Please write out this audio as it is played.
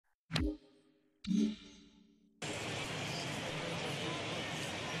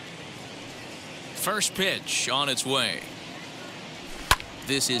First pitch on its way.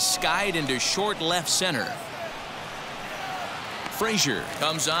 This is skied into short left center. Frazier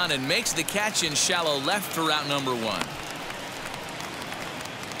comes on and makes the catch in shallow left for out number one.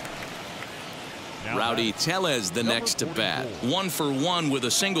 Rowdy Tellez the next to bat. 1 for 1 with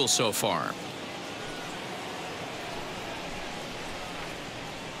a single so far.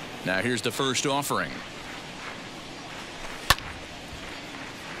 Now here's the first offering.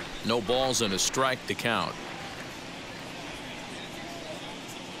 No balls and a strike to count.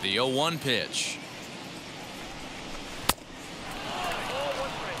 The 0-1 pitch.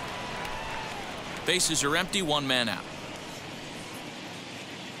 Bases are empty, 1 man out.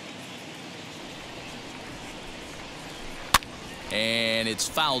 And it's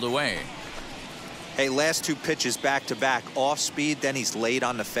fouled away. Hey, last 2 pitches back to back off speed, then he's late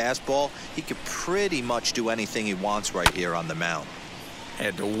on the fastball. He could pretty much do anything he wants right here on the mound.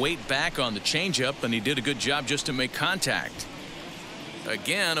 Had to wait back on the changeup, and he did a good job just to make contact.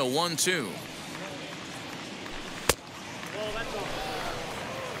 Again, a 1-2.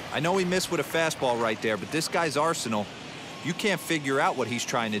 I know he missed with a fastball right there, but this guy's arsenal, you can't figure out what he's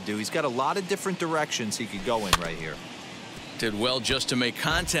trying to do. He's got a lot of different directions he could go in right here. Did well just to make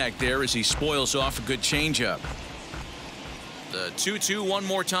contact there as he spoils off a good changeup. The 2-2 one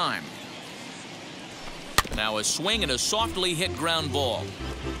more time. Now a swing and a softly hit ground ball.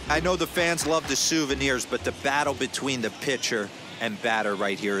 I know the fans love the souvenirs, but the battle between the pitcher and batter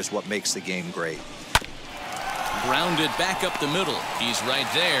right here is what makes the game great. Grounded back up the middle. He's right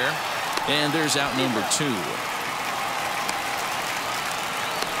there. And there's out number 2.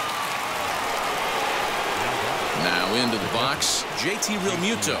 Now into the box. JT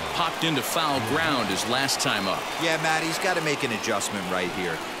Realmuto popped into foul ground his last time up. Yeah, Matt, he's got to make an adjustment right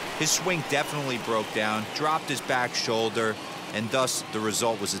here. His swing definitely broke down, dropped his back shoulder, and thus the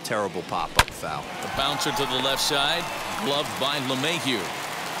result was a terrible pop-up foul. The bouncer to the left side, gloved by LeMahieu.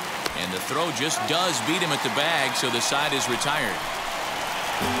 And the throw just does beat him at the bag, so the side is retired.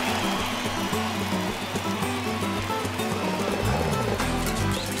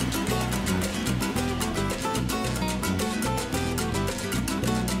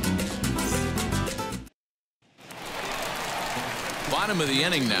 Bottom of the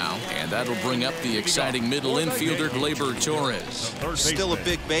inning now, and that'll bring up the exciting middle infielder Gleyber Torres. Still a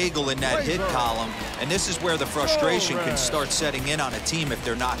big bagel in that hit column, and this is where the frustration can start setting in on a team if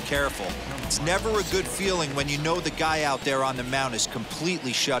they're not careful. It's never a good feeling when you know the guy out there on the mound is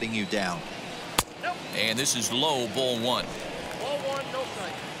completely shutting you down. And this is low, ball 1. Ball 1, no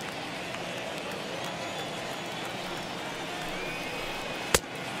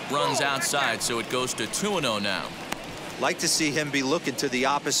strike. Runs outside, so it goes to 2-0 now. Like to see him be looking to the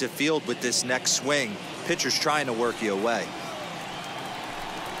opposite field with this next swing. Pitcher's trying to work you away.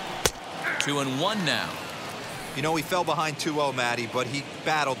 2-1 now. You know, he fell behind 2-0, Matty, but he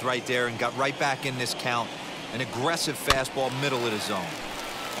battled right there and got right back in this count. An aggressive fastball middle of the zone.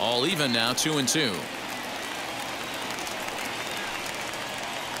 All even now, 2-2.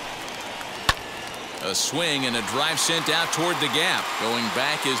 A swing and a drive sent out toward the gap. Going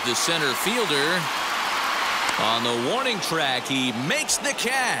back is the center fielder. On the warning track, he makes the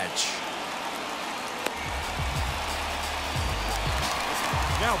catch.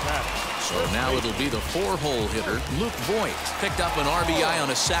 Now batting. So now it'll be the 4-hole hitter, Luke Voigt. Picked up an RBI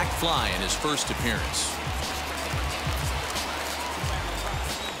on a sac fly in his first appearance.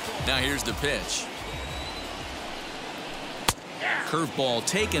 Now here's the pitch. Curveball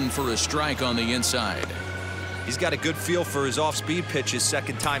taken for a strike on the inside. He's got a good feel for his off-speed pitches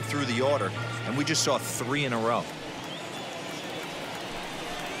second time through the order, and we just saw 3 in a row.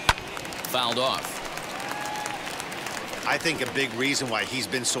 Fouled off. I think a big reason why he's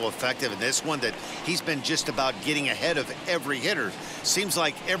been so effective in this one, that he's been just about getting ahead of every hitter. Seems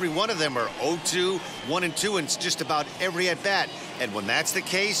like every one of them are 0-2, 1-2, and just about every at bat. And when that's the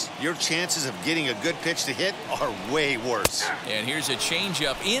case, your chances of getting a good pitch to hit are way worse. And here's a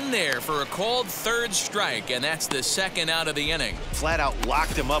changeup in there for a called 3rd strike, and that's the 2nd out of the inning. Flat out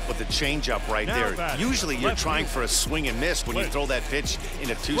locked him up with a changeup right there. Usually you're trying for a swing and miss when you throw that pitch in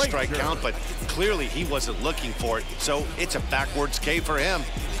a 2-strike count, but clearly he wasn't looking for it. So it's a backwards K for him.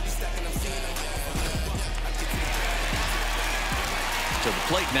 To the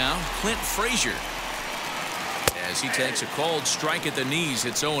plate now, Clint Frazier. As he takes a called strike at the knees,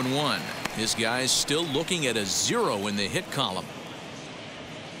 it's 0-1. His guy's still looking at a 0 in the hit column.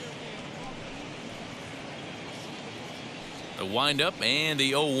 The windup and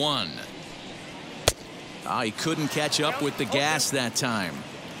the 0-1. He couldn't catch up with the gas that time.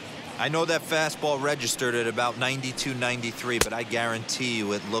 I know that fastball registered at about 92, 93, but I guarantee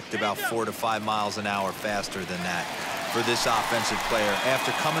you it looked about 4 to 5 miles an hour faster than that for this offensive player.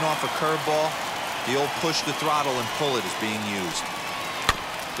 After coming off a curveball, the old push the throttle and pull it is being used.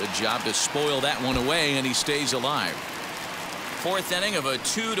 Good job to spoil that one away, and he stays alive. Fourth inning of a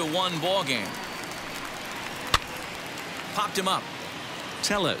 2-1 ball game. Popped him up.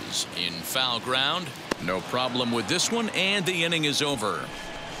 Tellez in foul ground. No problem with this one, and the inning is over.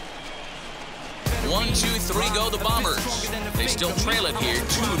 1, 2, 3 go the Bombers. They still trail it here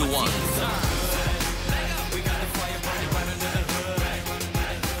 2-1.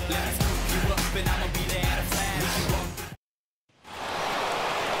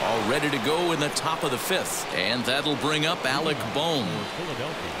 All ready to go in the top of the fifth, and that'll bring up Alec Bohm.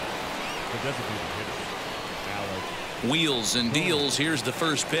 Wheels and deals. Here's the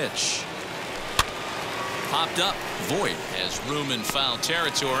first pitch. Popped up. Voit has room in foul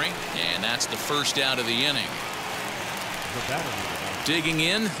territory, and that's the first out of the inning. Digging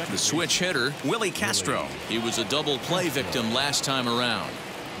in, the switch hitter, Willie Castro. He was a double play victim last time around.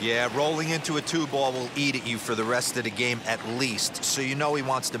 Yeah, rolling into a 2-ball will eat at you for the rest of the game at least, so you know he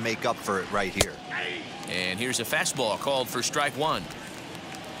wants to make up for it right here. And here's a fastball called for strike one.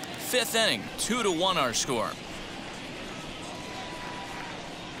 Fifth inning, 2-1 our score.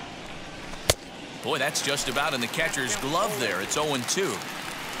 Boy, that's just about in the catcher's glove there. It's 0-2.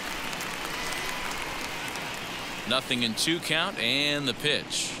 Nothing in 2 count, and the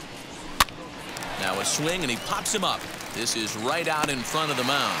pitch. Now a swing, and he pops him up. This is right out in front of the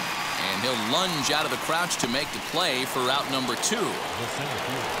mound, and he'll lunge out of the crouch to make the play for out number 2.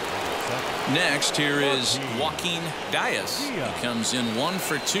 Next, here is Joaquin Diaz. He comes in 1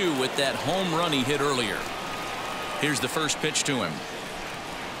 for 2 with that home run he hit earlier. Here's the first pitch to him.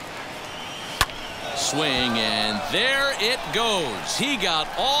 Swing, and there it goes. He got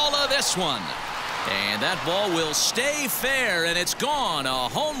all of this one, and that ball will stay fair, and it's gone. A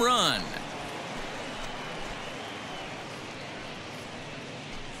home run.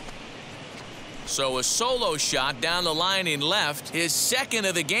 So a solo shot down the line in left, his second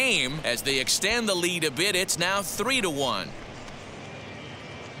of the game. As they extend the lead a bit, it's now 3-1.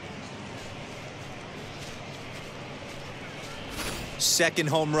 Second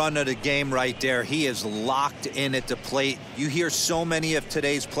home run of the game right there. He is locked in at the plate. You hear so many of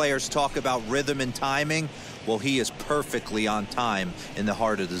today's players talk about rhythm and timing. Well, he is perfectly on time in the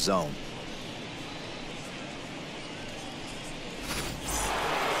heart of the zone.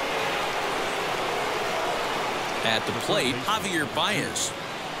 At the plate, Javier Baez.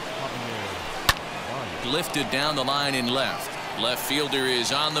 Lifted down the line in left. Left fielder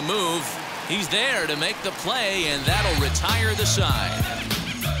is on the move. He's there to make the play, and that'll retire the side.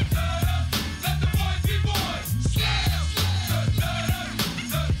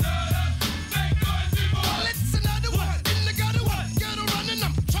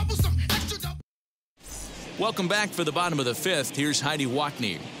 Welcome back for the bottom of the fifth. Here's Heidi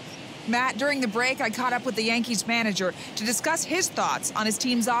Watney. Matt, during the break, I caught up with the Yankees manager to discuss his thoughts on his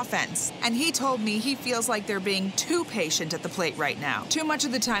team's offense. And he told me he feels like they're being too patient at the plate right now. Too much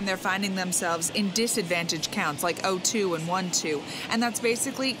of the time, they're finding themselves in disadvantage counts like 0-2 and 1-2. And that's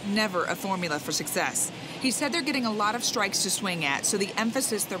basically never a formula for success. He said they're getting a lot of strikes to swing at, so the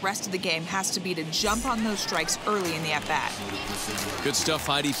emphasis the rest of the game has to be to jump on those strikes early in the at-bat. Good stuff,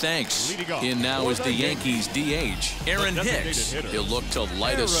 Heidi. Thanks. In now is the Yankees DH, Aaron Hicks. He'll look to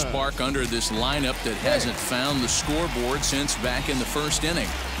light a spark under this lineup that hasn't found the scoreboard since back in the first inning.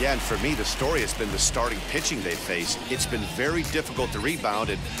 Yeah, and for me, the story has been the starting pitching they face. It's been very difficult to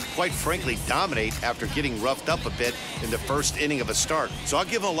rebound and, quite frankly, dominate after getting roughed up a bit in the first inning of a start. So I'll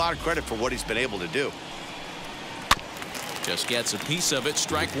give him a lot of credit for what he's been able to do. Just gets a piece of it,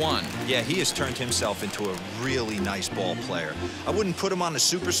 strike one. Yeah, he has turned himself into a really nice ball player. I wouldn't put him on a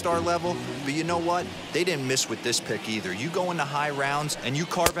superstar level, but you know what? They didn't miss with this pick either. You go into high rounds and you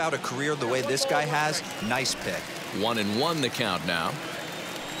carve out a career the way this guy has, nice pick. 1-1 the count now.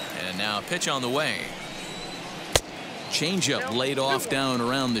 And now a pitch on the way. Changeup laid off down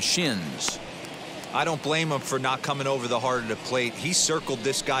around the shins. I don't blame him for not coming over the heart of the plate. He circled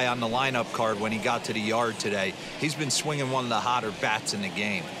this guy on the lineup card when he got to the yard today. He's been swinging one of the hotter bats in the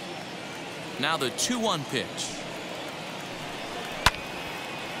game. Now the 2-1 pitch.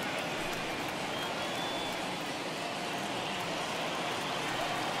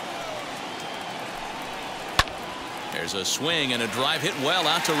 There's a swing and a drive hit well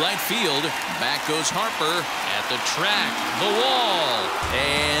out to right field. Back goes Harper at the track, the wall,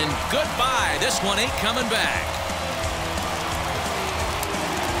 and goodbye. This one ain't coming back.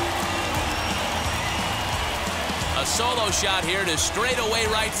 A A solo shot here to straightaway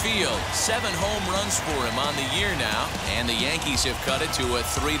right field. 7 home runs for him on the year now, and the Yankees have cut it to a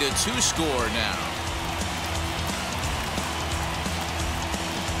 3-2 score now.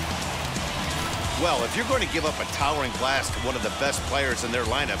 Well, if you're going to give up a towering blast to one of the best players in their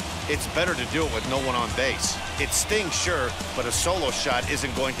lineup, it's better to do it with no one on base. It stings, sure, but a solo shot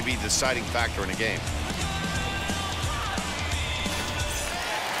isn't going to be the deciding factor in a game.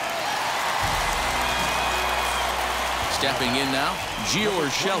 Stepping in now,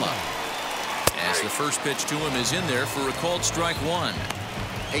 York Yankees. As the first pitch to him is in there for a called strike 1.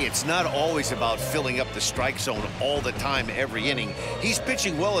 Hey, it's not always about filling up the strike zone all the time every inning. He's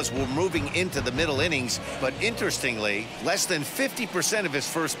pitching well as we're moving into the middle innings, but interestingly, less than 50% of his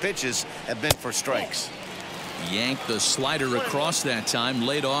first pitches have been for strikes. Yanked the slider across that time,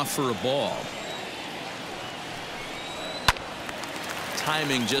 laid off for a ball.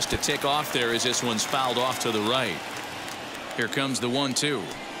 Timing just to tick off there as this one's fouled off to the right. Here comes the 1-2.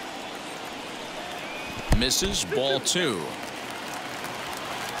 Misses, ball 2.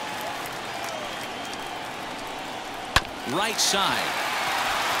 Right side.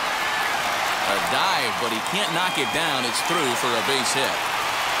 A dive, but he can't knock it down. It's through for a base hit.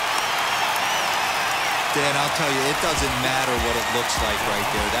 Dan, I'll tell you, it doesn't matter what it looks like right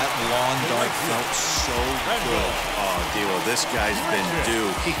there. That lawn dart felt so good. Oh, D'Lo, this guy's been due.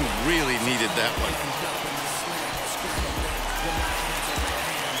 He really needed that one.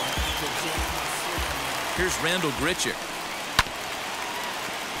 Here's Randall Grichuk.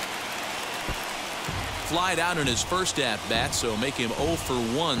 Flied out in his first at-bat, so make him 0 for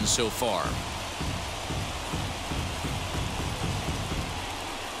 1 so far.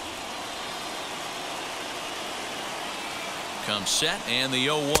 Comes set and the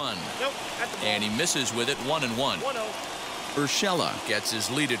 0-1. And he misses with it 1-1. Urshela gets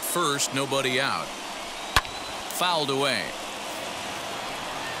his lead at first, nobody out. Fouled away.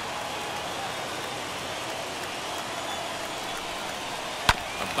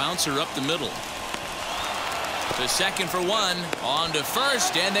 A bouncer up the middle. To second for 1, on to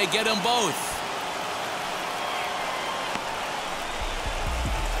first, and they get them both.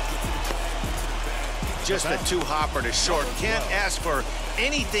 Just a 2-hopper to short. Can't ask for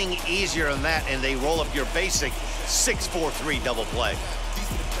anything easier than that, and they roll up your basic 6-4-3 double play.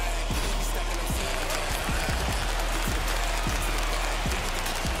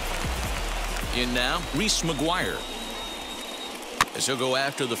 In now, Reese McGuire. As he'll go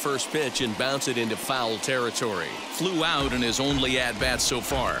after the first pitch and bounce it into foul territory. Flew out in his only at-bat so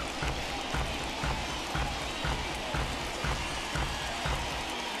far.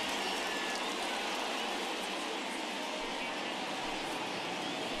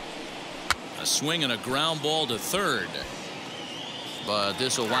 A swing and a ground ball to third. But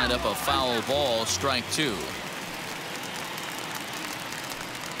this will wind up a foul ball, strike 2.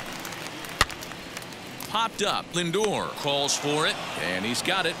 Popped up. Lindor calls for it, and he's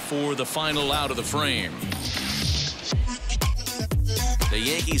got it for the final out of the frame. The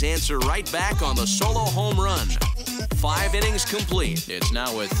Yankees answer right back on the solo home run. 5 innings complete. It's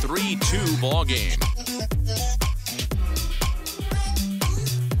now a 3-2 ball game.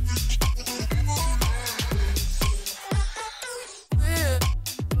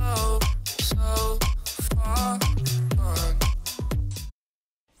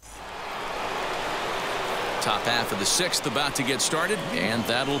 Top half of the 6th about to get started, and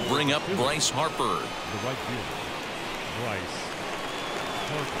that'll bring up Bryce Harper. The right fielder, Bryce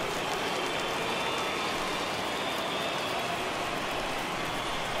Harper.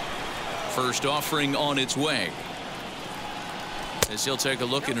 First offering on its way. As he'll take a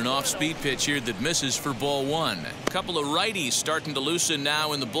look at an off-speed pitch here that misses for ball 1. A couple of righties starting to loosen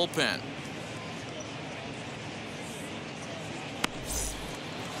now in the bullpen.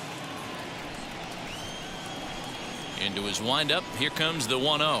 Into his windup, here comes the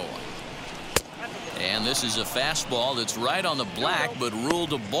 1-0. And this is a fastball that's right on the black, but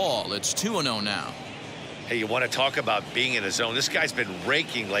ruled a ball. It's 2-0 now. Hey, you want to talk about being in a zone? This guy's been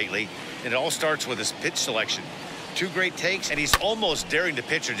raking lately, and it all starts with his pitch selection. 2 great takes, and he's almost daring the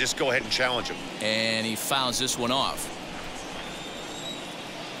pitcher just go ahead and challenge him. And he fouls this one off.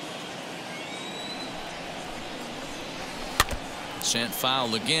 Sent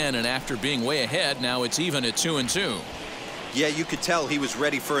foul again, and after being way ahead, now it's even at 2-2. Yeah, you could tell he was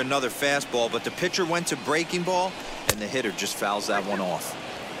ready for another fastball, but the pitcher went to breaking ball, and the hitter just fouls that one off.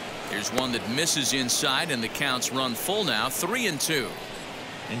 Here's one that misses inside, and the count's run full now, 3-2.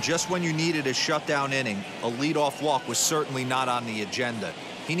 And just when you needed a shutdown inning, a leadoff walk was certainly not on the agenda.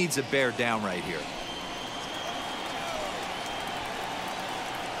 He needs to bear down right here.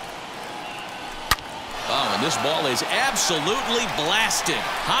 Oh, and And this ball is absolutely blasted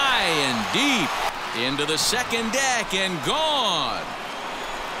high and deep into the second deck and gone.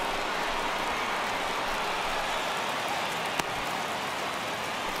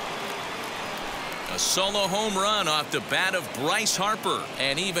 A solo home run off the bat of Bryce Harper,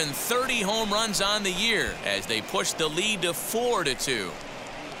 and even 30 home runs on the year as they push the lead to 4-2.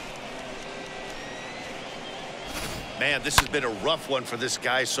 Man, this has been a rough one for this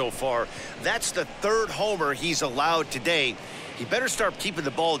guy so far. That's the third homer he's allowed today. He better start keeping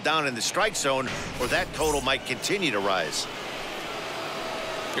the ball down in the strike zone, or that total might continue to rise.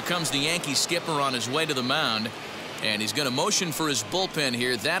 Here comes the Yankee skipper on his way to the mound. And he's going to motion for his bullpen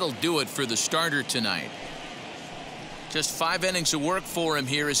here. That'll do it for the starter tonight. Just 5 innings of work for him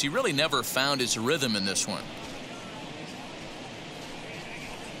here, as he really never found his rhythm in this one.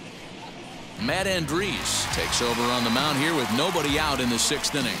 Matt Andriese takes over on the mound here with nobody out in the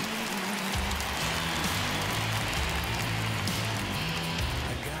 6th inning.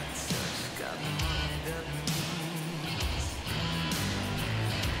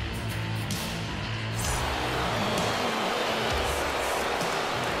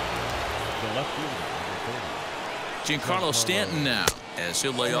 Giancarlo Stanton now, as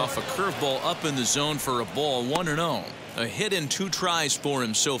he'll lay off a curveball up in the zone for a ball. 1-0. A hit in 2 tries for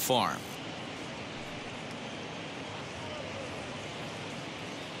him so far.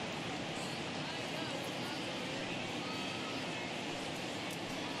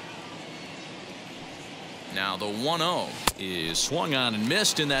 Now the 1-0 is swung on and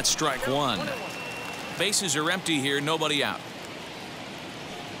missed, and that's strike 1. Bases are empty here, nobody out.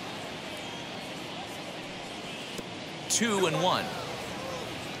 2-1.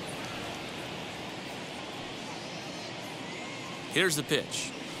 Here's the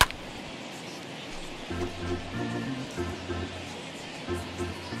pitch.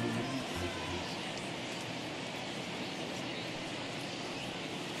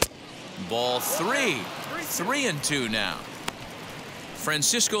 Ball 3. 3-2 now.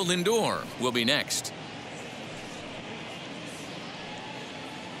 Francisco Lindor will be next.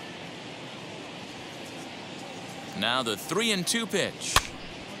 Now the 3-2 pitch.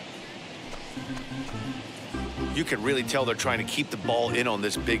 You can really tell they're trying to keep the ball in on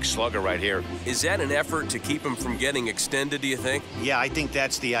this big slugger right here. Is that an effort to keep him from getting extended, do you think? Yeah, I think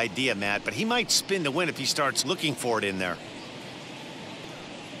that's the idea, Matt, but he might spin to win if he starts looking for it in there.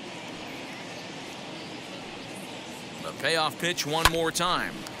 The payoff pitch one more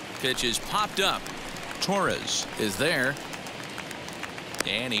time. Pitch is popped up. Torres is there.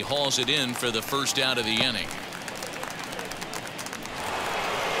 And he hauls it in for the first out of the inning.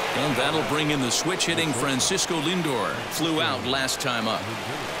 And that'll bring in the switch hitting Francisco Lindor. Flew out last time up.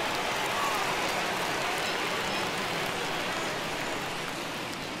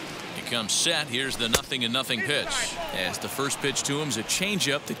 He comes set. Here's the 0-0 pitch. As the first pitch to him is a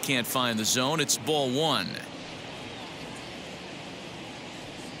changeup that can't find the zone. It's ball 1.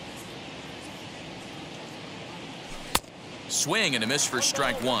 Swing and a miss for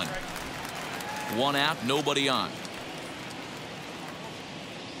strike 1. 1 out, nobody on.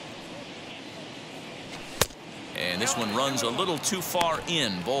 And this one runs a little too far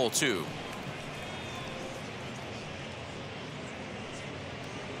in. Ball 2.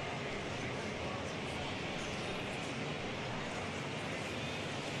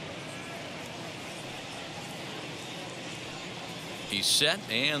 He's set,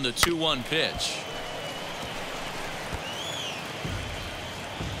 and the 2-1 pitch.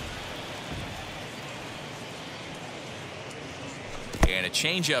 And a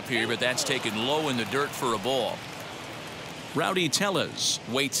changeup here, but that's taken low in the dirt for a ball. Rowdy Tellez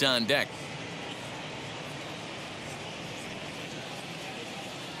waits on deck.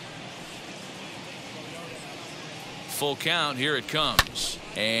 Full count. Here it comes.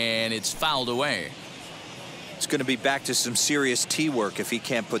 And it's fouled away. It's going to be back to some serious tee work if he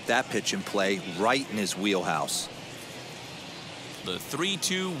can't put that pitch in play right in his wheelhouse. The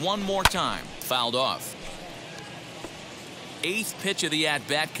 3-2 one more time. Fouled off. 8th pitch of the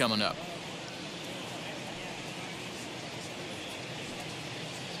at-bat coming up.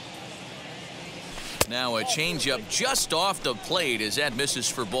 Now a changeup just off the plate as that misses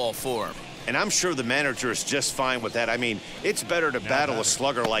for ball 4. And I'm sure the manager is just fine with that. I mean, it's better to battle a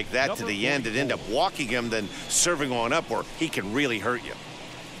slugger like that to the end and end up walking him than serving one up where he can really hurt you.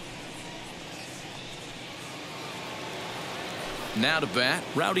 Now to bat,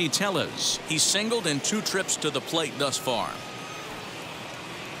 Rowdy Tellez. He's singled in 2 trips to the plate thus far.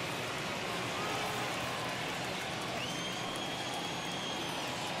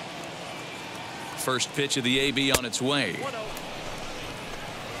 First pitch of the AB on its way.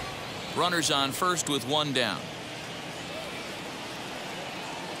 Runners on first with one down.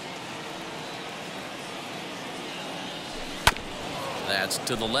 That's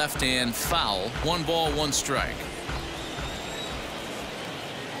to the left and foul. 1 ball, 1 strike.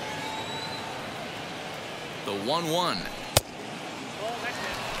 The 1-1.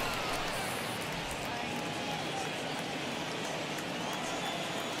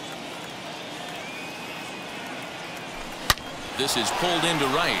 This is pulled into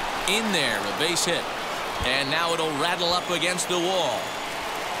right. In there, a base hit. And now it'll rattle up against the wall.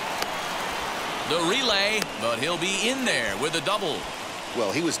 The relay, but he'll be in there with a double.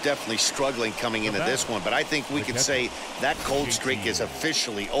 Well, he was definitely struggling coming into this one, but I think we could say that cold streak is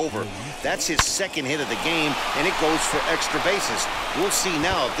officially over. That's his second hit of the game, and it goes for extra bases. We'll see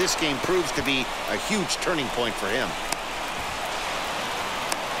now if this game proves to be a huge turning point for him.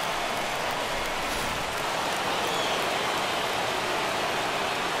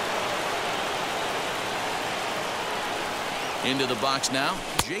 Into the box now,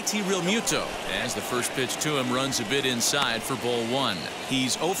 JT Realmuto, as the first pitch to him runs a bit inside for ball 1.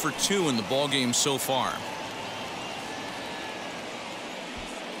 He's 0 for 2 in the ballgame so far.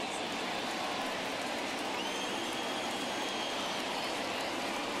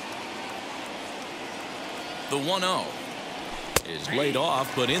 The 1-0 is laid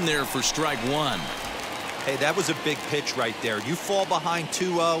off, but in there for strike 1. Hey, that was a big pitch right there. You fall behind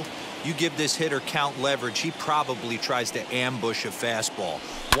 2-0. You give this hitter count leverage, he probably tries to ambush a fastball.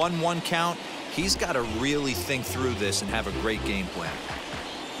 1-1 count, he's got to really think through this and have a great game plan.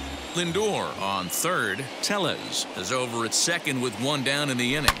 Lindor on third. Tellez is over at second with 1 down in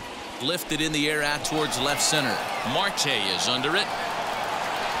the inning. Lifted in the air out towards left center. Marte is under it.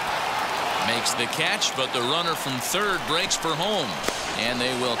 Makes the catch, but the runner from third breaks for home. And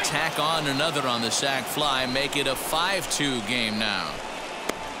they will tack on another on the sac fly, make it a 5-2 game now.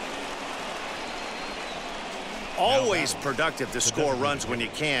 Always productive to score runs when you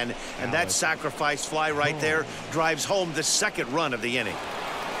can, and that sacrifice fly right there drives home the second run of the inning.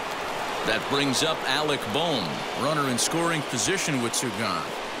 That brings up Alec Bohm, runner in scoring position with 2 gone.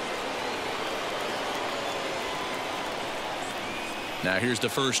 Now here's the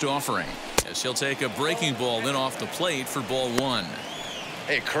first offering, as he'll take a breaking ball in off the plate for ball 1.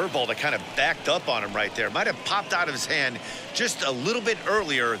 Hey, curveball that kind of backed up on him right there. Might have popped out of his hand just a little bit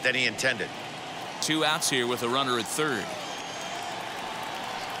earlier than he intended. 2 outs here with a runner at third.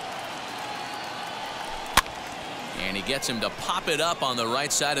 And he gets him to pop it up on the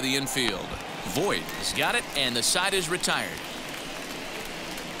right side of the infield. Voit has got it, and the side is retired.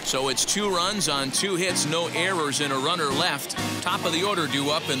 So it's 2 runs on 2 hits, no errors, and a runner left. Top of the order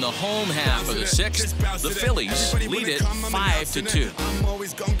due up in the home half of the 6th. The Phillies lead it 5-2.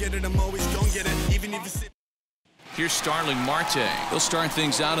 Here's Starling Marte. He'll start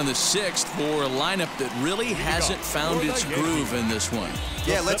things out in the 6th for a lineup that really hasn't found its groove in this one.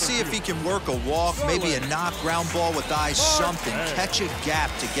 Yeah, let's see if he can work a walk, maybe a knock, ground ball with eyes, something. Catch a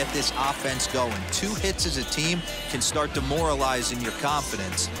gap to get this offense going. 2 hits as a team can start demoralizing your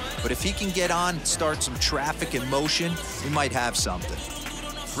confidence. But if he can get on, start some traffic in motion, we might have something.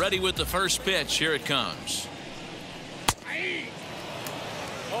 Ready with the first pitch. Here it comes.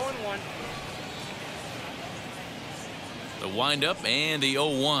 0-1. The windup and the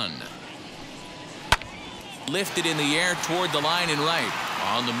 0-1. Lifted in the air toward the line and right.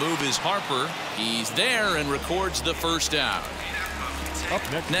 On the move is Harper. He's there and records the first out. Up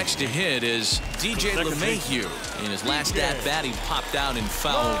Next to hit is DJ LeMahieu. In his last at bat, he popped out in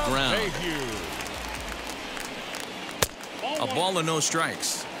foul ground. A ball and no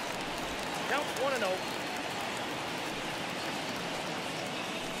strikes. Count 1-0.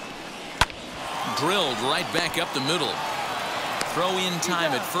 Drilled right back up the middle. Throw in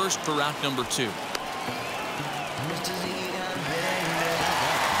time at first for out number 2.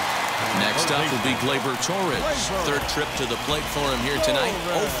 Next up will be Gleyber Torres. Third trip to the plate for him here tonight.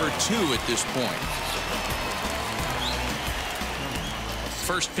 0 for 2 at this point.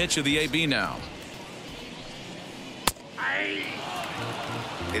 First pitch of the AB now.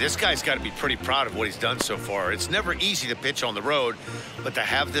 Hey, this guy's got to be pretty proud of what he's done so far. It's never easy to pitch on the road, but to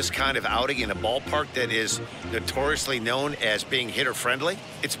have this kind of outing in a ballpark that is notoriously known as being hitter-friendly,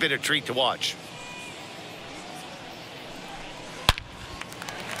 it's been a treat to watch.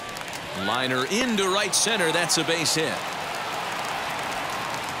 Liner into right center. That's a base hit.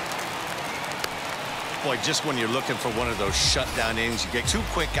 Boy, just when you're looking for one of those shutdown innings, you get 2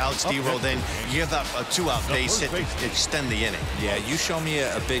 quick outs, D-roll, then you give up a 2-out base hit to extend the inning. Yeah, you show me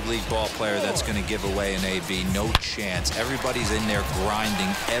a big league ball player that's going to give away an AB, no chance. Everybody's in there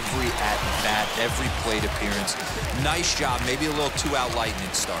grinding every at-bat, every plate appearance. Nice job, maybe a little 2-out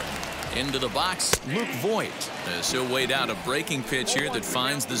lightning start. Into the box, Luke Voigt. As he'll wait out a breaking pitch here that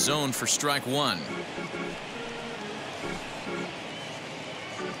finds the zone for strike one.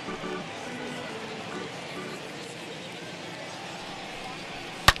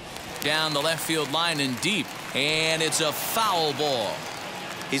 Down the left field line and deep, and it's a foul ball.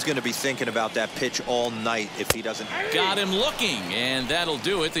 He's going to be thinking about that pitch all night if he doesn't. Got him looking, and that'll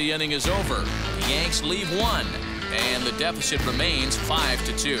do it. The inning is over. The Yanks leave one, and the deficit remains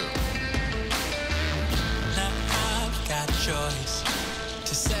 5-2. Now I've got a choice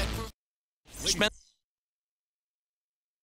to say